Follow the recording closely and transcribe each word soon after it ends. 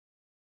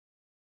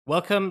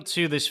Welcome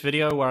to this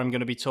video where I'm going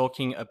to be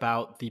talking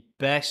about the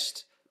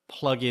best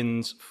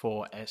plugins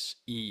for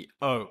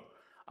SEO.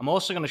 I'm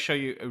also going to show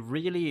you a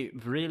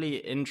really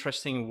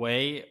interesting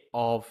way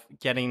of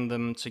getting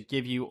them to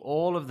give you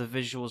all of the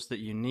visuals that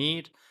you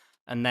need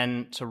and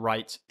then to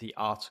write the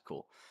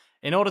article.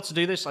 In order to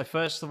do this, I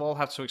first of all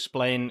have to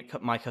explain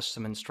my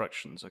custom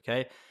instructions,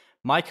 okay?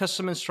 My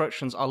custom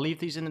instructions, I'll leave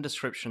these in the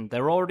description.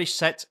 They're already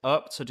set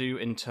up to do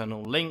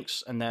internal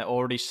links and they're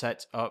already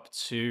set up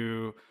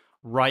to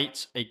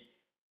write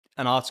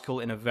an article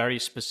in a very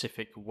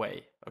specific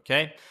way,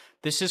 okay?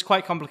 This is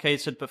quite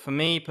complicated, but for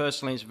me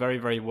personally, it's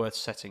very worth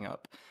setting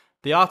up.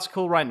 The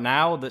article right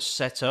now that's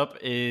set up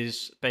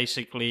is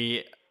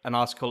basically an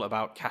article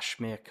about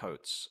cashmere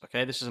coats,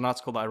 okay? This is an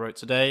article that I wrote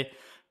today,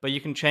 but you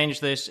can change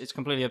this. It's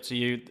completely up to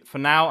you. For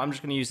now, I'm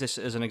just going to use this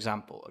as an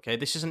example, okay?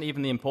 This isn't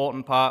even the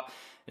important part.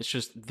 It's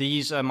just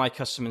these are my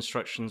custom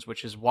instructions,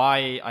 which is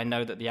why I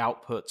know that the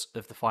output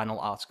of the final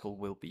article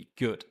will be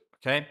good,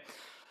 okay?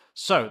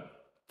 So,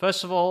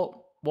 first of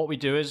all, what we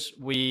do is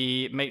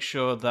we make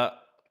sure that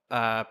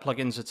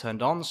plugins are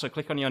turned on. So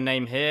click on your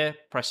name here,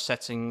 press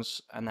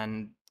settings, and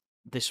then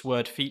this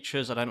word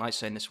features. I don't like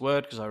saying this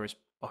word because I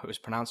always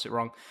pronounce it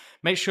wrong.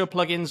 Make sure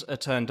plugins are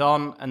turned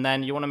on, and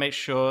then you want to make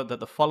sure that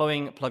the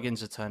following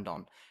plugins are turned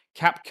on.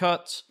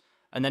 CapCut,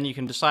 and then you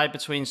can decide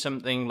between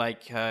something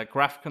like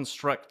Graph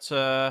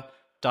Constructor,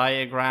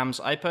 diagrams.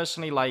 I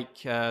personally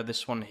like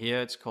this one here.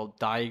 It's called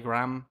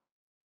Dai.gram.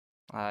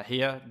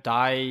 Here,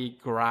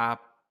 Dai.gram,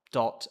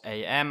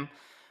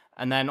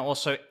 and then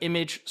also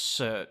image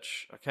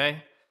search,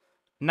 okay?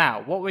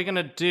 Now, what we're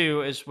gonna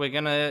do is we're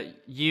gonna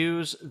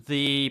use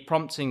the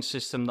prompting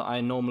system that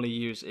I normally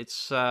use.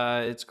 It's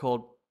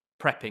called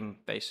prepping,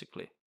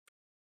 basically.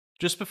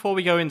 Just before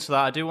we go into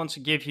that, I do want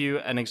to give you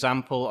an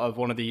example of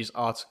one of these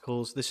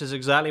articles. This is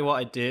exactly what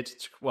I did,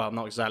 well,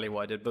 not exactly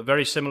what I did, but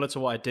very similar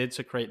to what I did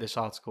to create this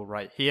article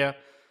right here.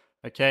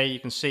 Okay, you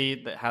can see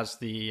that it has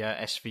the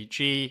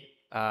SVG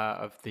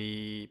of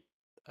the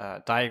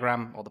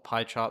diagram or the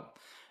pie chart,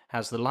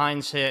 has the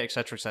lines here,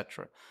 etc.,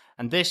 etc.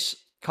 And this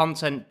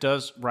content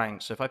does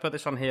rank. So if I put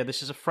this on here,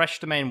 this is a fresh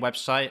domain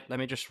website. Let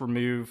me just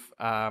remove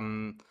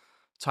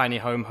Tiny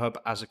Home Hub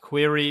as a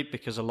query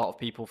because a lot of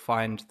people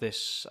find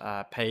this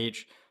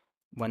page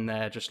when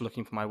they're just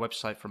looking for my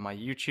website from my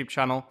YouTube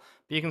channel.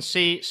 But you can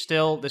see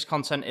still this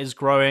content is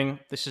growing.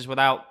 This is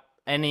without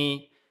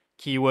any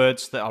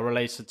keywords that are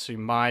related to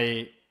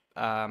my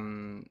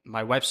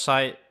my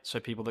website, so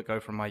people that go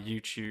from my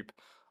YouTube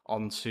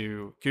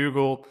onto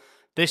Google.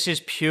 This is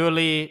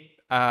purely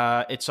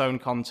its own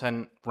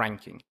content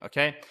ranking,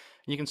 okay?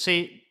 You can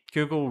see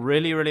Google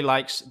really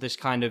likes this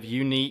kind of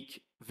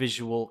unique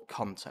visual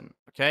content,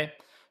 okay?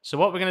 So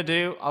what we're going to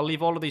do, I'll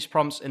leave all of these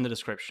prompts in the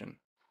description.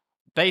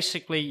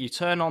 Basically, you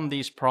turn on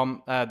these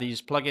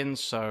plugins,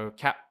 so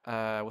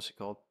what's it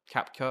called?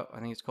 CapCut, I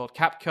think it's called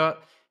CapCut,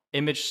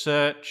 image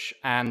search,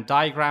 and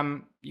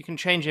diagram. You can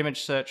change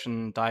image search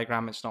and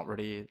diagram. It's not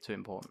really too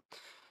important.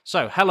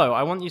 So, hello,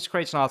 I want you to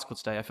create an article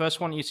today. I first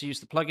want you to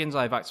use the plugins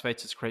I've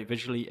activated to create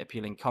visually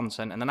appealing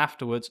content, and then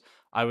afterwards,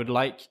 I would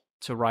like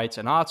to write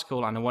an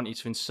article, and I want you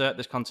to insert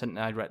this content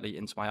directly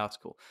into my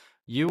article.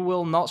 You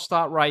will not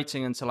start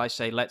writing until I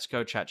say, let's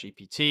go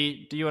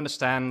ChatGPT. Do you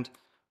understand?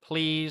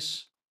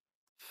 Please,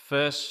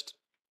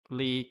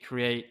 firstly,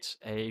 create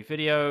a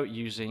video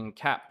using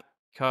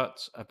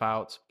CapCut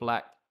about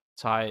black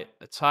tie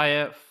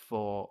attire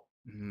for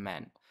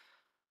men.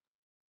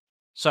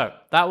 So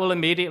that will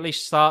immediately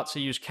start to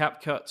use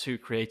CapCut to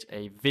create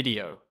a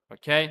video,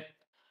 okay?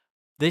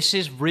 This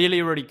is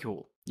really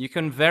cool. You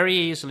can very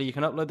easily, you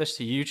can upload this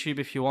to YouTube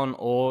if you want,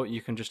 or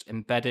you can just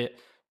embed it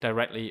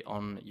directly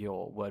on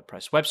your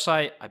WordPress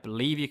website. I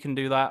believe you can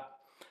do that.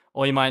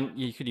 Or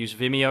you could use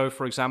Vimeo,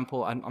 for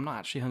example. I'm not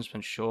actually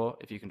 100% sure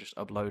if you can just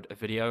upload a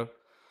video.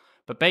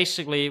 But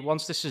basically,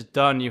 once this is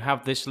done, you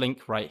have this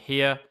link right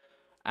here,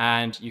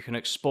 and you can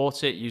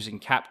export it using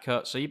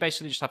CapCut. So you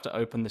basically just have to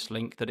open this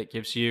link that it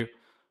gives you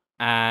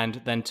and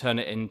then turn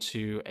it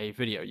into a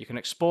video. You can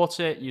export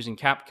it using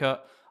CapCut.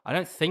 I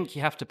don't think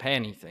you have to pay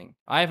anything.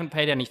 I haven't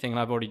paid anything and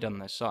I've already done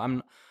this. So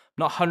I'm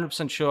not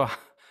 100% sure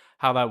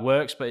how that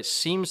works, but it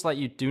seems like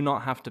you do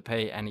not have to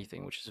pay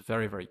anything, which is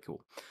very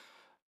cool.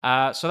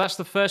 So that's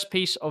the first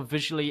piece of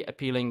visually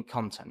appealing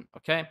content,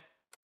 okay?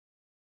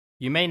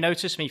 You may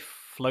notice me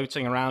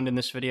floating around in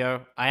this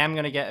video. I am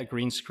going to get a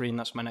green screen.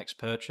 That's my next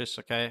purchase,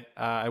 okay?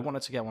 I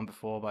wanted to get one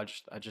before, but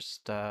I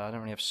don't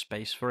really have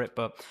space for it,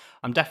 but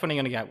I'm definitely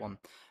going to get one.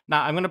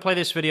 Now, I'm going to play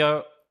this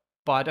video,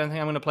 but I don't think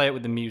I'm going to play it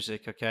with the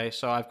music, okay?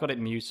 So I've got it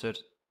muted.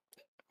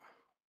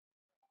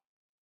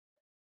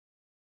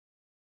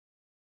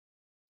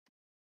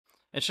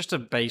 It's just a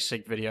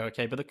basic video,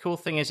 okay? But the cool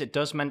thing is it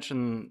does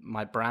mention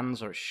my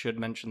brands, or it should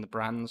mention the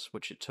brands,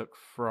 which it took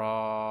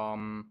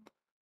from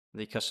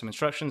the custom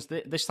instructions.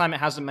 This time it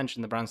hasn't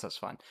mentioned the brands, that's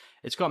fine.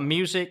 It's got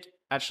music.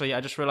 Actually, I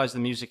just realized the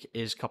music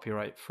is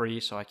copyright free,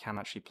 so I can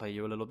actually play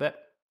you a little bit.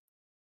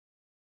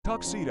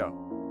 Tuxedo,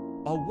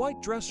 a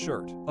white dress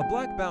shirt, a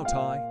black bow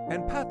tie,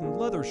 and patent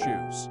leather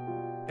shoes.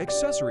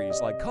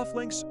 Accessories like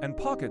cufflinks and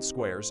pocket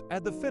squares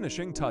add the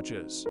finishing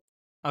touches.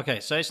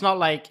 Okay, so it's not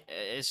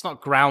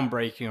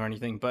groundbreaking or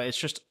anything, but it's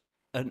just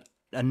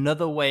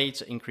another way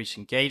to increase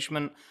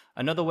engagement.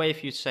 Another way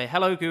for you to say,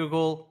 "Hello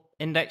Google,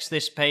 index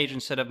this page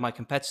instead of my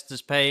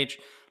competitor's page.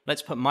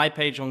 Let's put my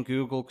page on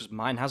Google because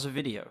mine has a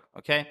video."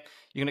 Okay,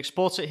 you can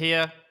export it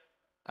here.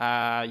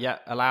 Yeah,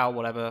 allow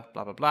whatever,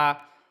 blah blah blah,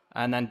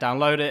 and then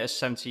download it as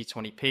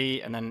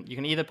 720p, and then you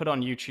can either put it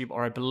on YouTube,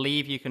 or I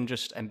believe you can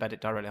just embed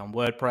it directly on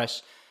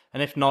WordPress.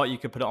 And if not, you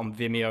could put it on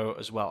Vimeo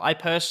as well. I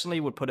personally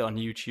would put it on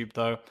YouTube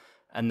though,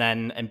 and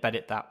then embed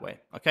it that way.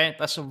 Okay,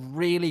 that's a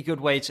really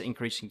good way to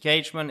increase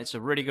engagement. It's a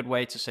really good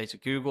way to say to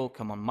Google,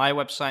 come on my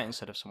website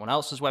instead of someone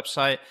else's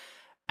website,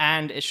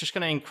 and it's just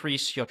going to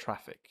increase your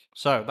traffic.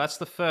 So that's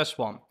the first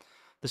one.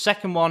 The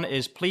second one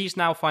is, please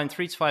now find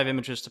 3 to 5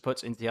 images to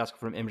put into the article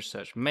from image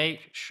search.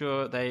 Make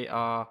sure they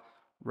are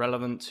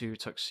relevant to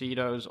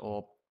tuxedos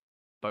or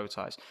bow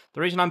ties.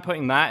 The reason I'm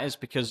putting that is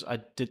because I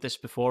did this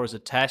before as a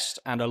test,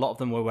 and a lot of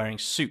them were wearing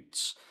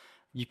suits.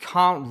 You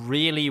can't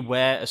really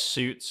wear a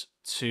suit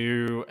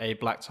to a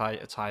black tie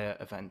attire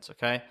event,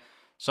 okay?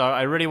 So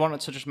I really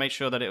wanted to just make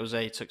sure that it was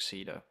a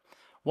tuxedo.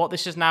 What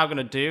this is now going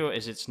to do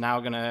is it's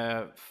now going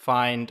to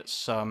find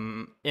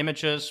some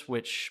images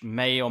which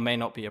may or may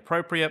not be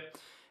appropriate.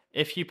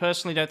 If you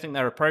personally don't think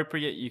they're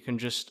appropriate, you can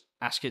just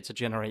ask it to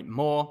generate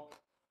more.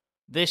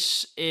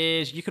 This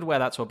is, you could wear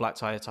that to a black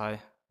tie attire.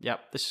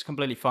 Yep, this is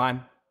completely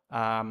fine.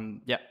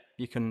 Yep,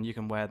 you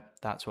can wear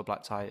that to a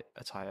black tie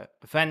attire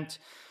event.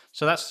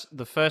 So that's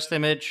the first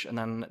image, and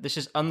then this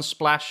is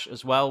Unsplash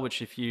as well,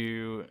 which if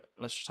you,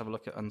 let's just have a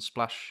look at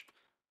Unsplash.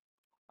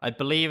 I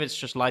believe it's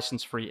just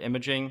license-free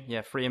imaging.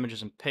 Yeah, free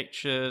images and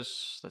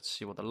pictures. Let's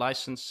see what the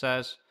license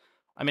says.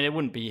 I mean, it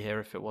wouldn't be here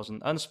if it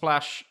wasn't.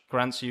 Unsplash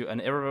grants you an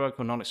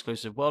irrevocable,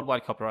 non-exclusive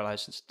worldwide copyright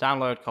license to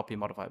download, copy,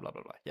 modify, blah,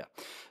 blah, blah. Yeah.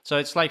 So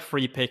it's like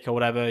free pick or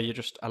whatever. You're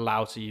just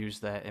allowed to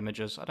use their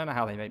images. I don't know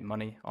how they make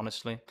money,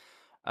 honestly.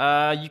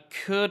 You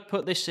could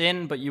put this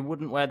in, but you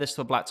wouldn't wear this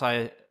to a black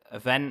tie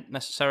event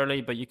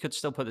necessarily, but you could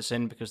still put this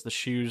in because the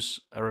shoes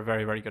are a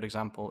very, very good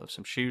example of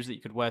some shoes that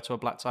you could wear to a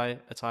black tie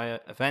attire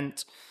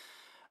event.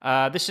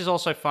 This is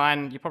also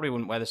fine. You probably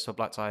wouldn't wear this to a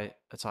black tie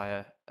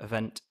attire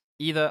event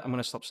either. I'm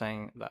going to stop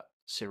saying that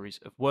series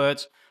of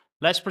words.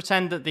 Let's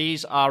pretend that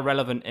these are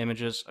relevant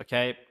images,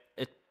 okay?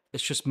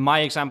 It's just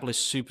my example is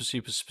super,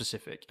 super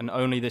specific, and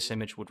only this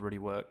image would really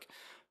work.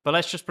 But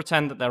let's just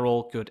pretend that they're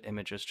all good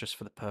images just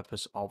for the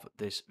purpose of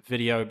this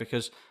video,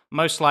 because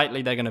most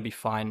likely they're going to be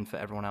fine for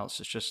everyone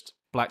else. It's just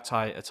black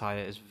tie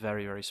attire is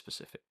very, very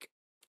specific.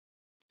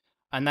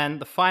 And then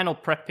the final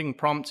prepping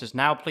prompt is,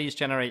 now please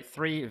generate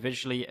 3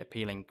 visually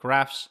appealing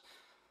graphs.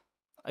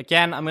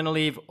 Again, I'm going to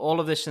leave all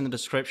of this in the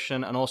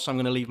description, and also I'm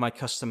going to leave my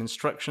custom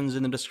instructions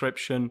in the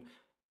description.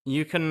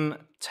 You can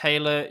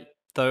tailor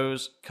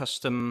those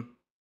custom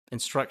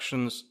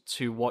instructions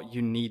to what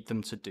you need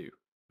them to do,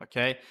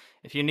 okay?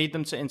 If you need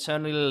them to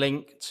internally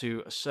link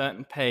to a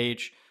certain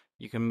page,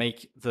 you can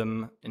make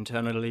them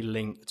internally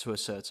link to a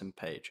certain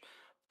page.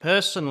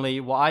 Personally,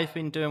 what I've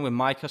been doing with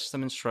my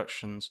custom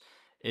instructions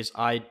is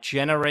I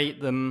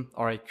generate them,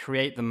 or I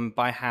create them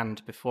by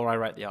hand before I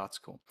write the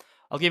article.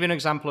 I'll give you an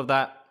example of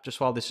that just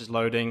while this is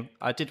loading.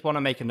 I did want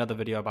to make another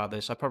video about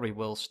this. I probably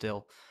will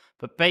still.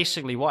 But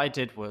basically what I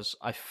did was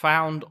I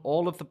found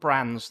all of the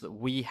brands that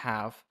we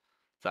have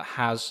that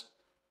has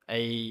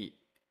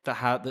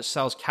that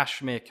sells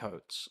cashmere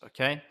coats,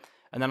 okay?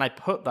 And then I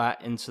put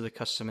that into the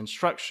custom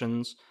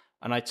instructions,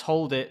 and I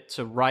told it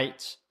to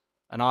write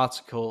an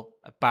article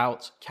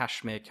about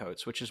cashmere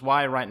coats, which is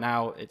why right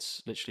now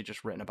it's literally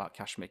just written about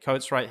cashmere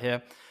coats right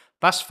here.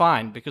 That's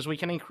fine, because we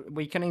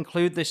can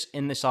include this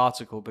in this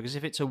article, because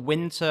if it's a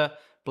winter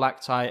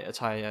black tie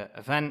attire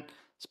event,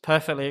 it's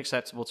perfectly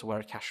acceptable to wear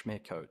a cashmere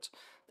coat.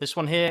 This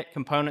one here,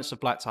 components of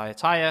black tie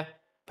attire,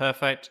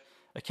 perfect.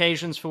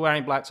 Occasions for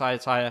wearing black tie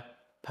attire,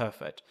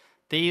 perfect.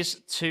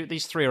 These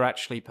 3 are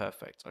actually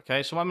perfect.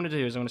 Okay, so what I'm going to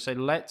do is I'm going to say,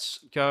 let's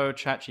go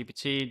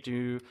ChatGPT,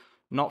 do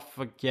not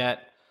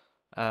forget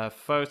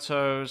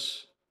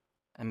photos,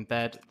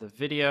 embed the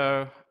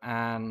video,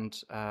 and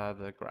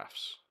the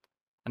graphs.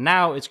 And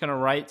now it's going to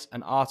write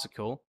an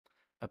article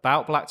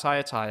about black tie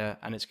attire,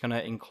 and it's going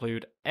to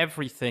include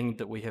everything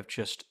that we have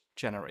just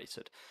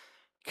generated.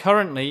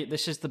 Currently,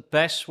 this is the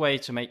best way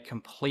to make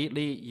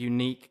completely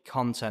unique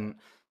content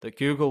that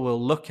Google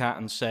will look at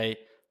and say,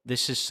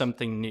 this is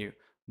something new.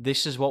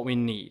 This is what we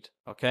need,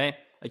 okay?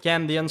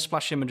 Again, the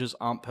Unsplash images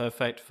aren't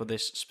perfect for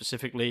this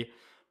specifically,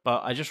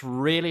 but I just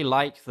really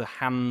like the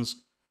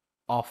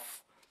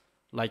hands-off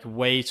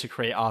way to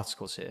create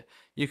articles here.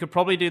 You could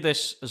probably do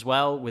this as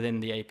well within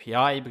the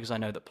API, because I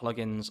know that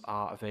plugins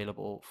are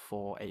available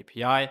for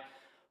API.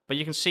 But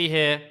you can see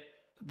here,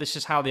 this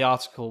is how the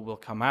article will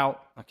come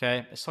out,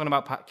 okay? It's talking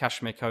about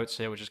cashmere coats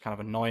here, which is kind of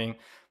annoying.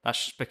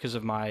 That's just because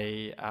of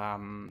my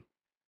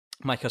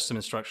my custom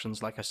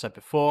instructions, like I said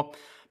before.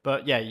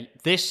 But yeah,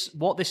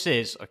 what this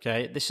is,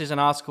 okay? This is an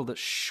article that's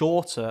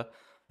shorter,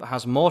 but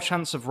has more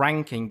chance of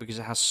ranking because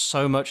it has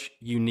so much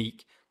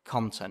unique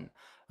content.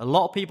 A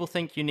lot of people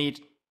think you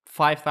need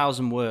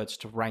 5,000 words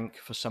to rank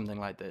for something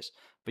like this,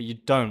 but you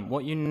don't.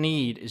 What you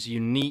need is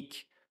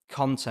unique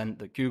content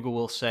that Google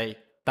will say,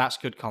 that's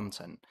good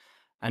content.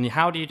 And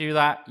how do you do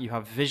that? You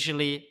have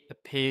visually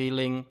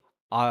appealing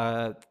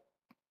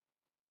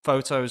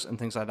photos and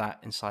things like that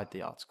inside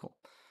the article.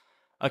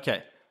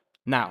 Okay,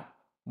 now,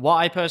 what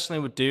I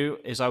personally would do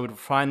is I would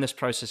refine this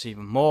process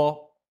even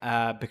more,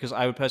 because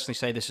I would personally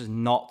say this is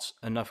not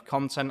enough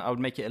content. I would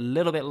make it a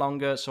little bit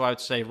longer. So I would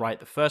say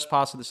write the first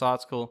part of this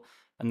article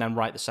and then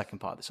write the second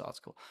part of this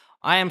article.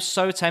 I am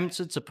so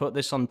tempted to put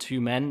this on 2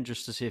 men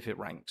just to see if it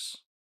ranks.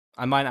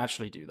 I might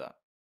actually do that.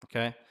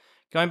 Okay.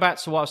 Going back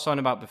to what I was talking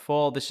about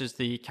before, this is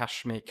the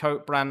cashmere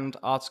coat brand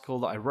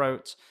article that I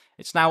wrote.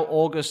 It's now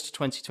August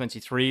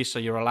 2023, so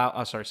you're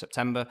allowed,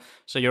 September.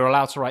 So you're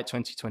allowed to write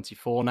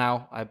 2024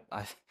 now.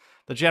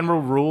 The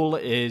general rule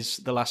is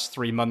the last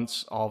 3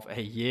 months of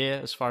a year,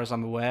 as far as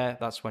I'm aware.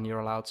 That's when you're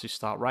allowed to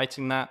start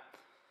writing that.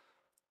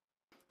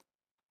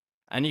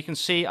 And you can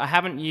see I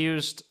haven't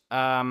used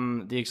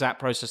the exact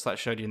process that I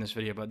showed you in this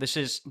video, but this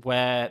is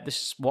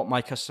what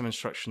my custom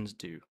instructions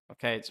do.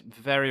 Okay, it's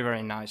very,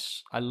 very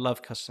nice. I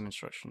love custom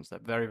instructions. They're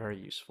very, very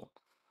useful.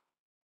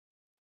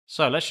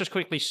 So let's just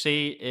quickly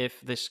see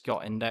if this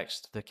got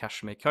indexed, the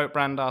cashmere coat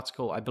brand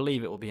article. I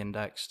believe it will be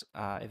indexed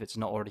if it's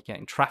not already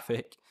getting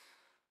traffic.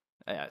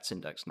 Yeah, it's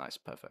indexed. Nice.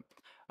 Perfect.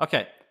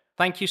 Okay.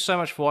 Thank you so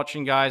much for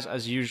watching, guys.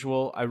 As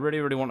usual, I really,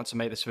 really wanted to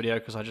make this video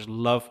because I just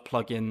love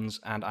plugins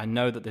and I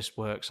know that this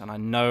works and I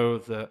know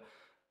that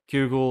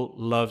Google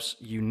loves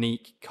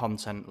unique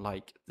content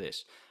like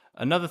this.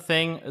 Another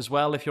thing as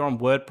well, if you're on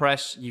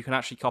WordPress, you can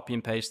actually copy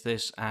and paste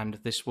this and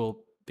this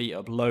will be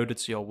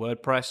uploaded to your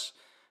WordPress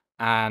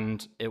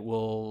and it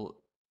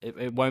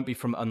won't be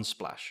from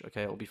Unsplash.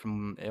 Okay,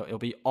 it'll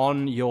be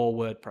on your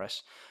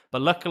WordPress.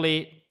 But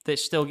luckily,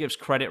 this still gives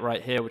credit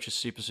right here, which is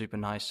super, super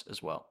nice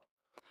as well.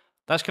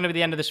 That's going to be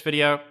the end of this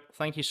video.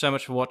 Thank you so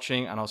much for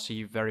watching, and I'll see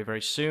you very,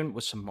 very soon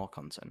with some more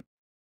content.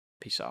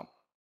 Peace out.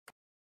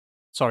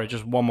 Sorry,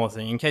 just one more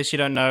thing. In case you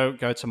don't know,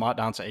 go to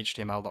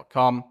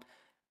markdown.html.com,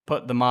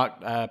 put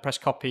the press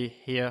copy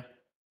here,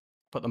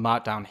 put the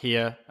markdown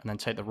here, and then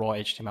take the raw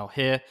HTML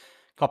here,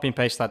 copy and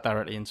paste that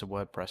directly into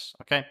WordPress.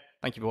 Okay?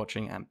 Thank you for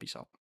watching, and peace out.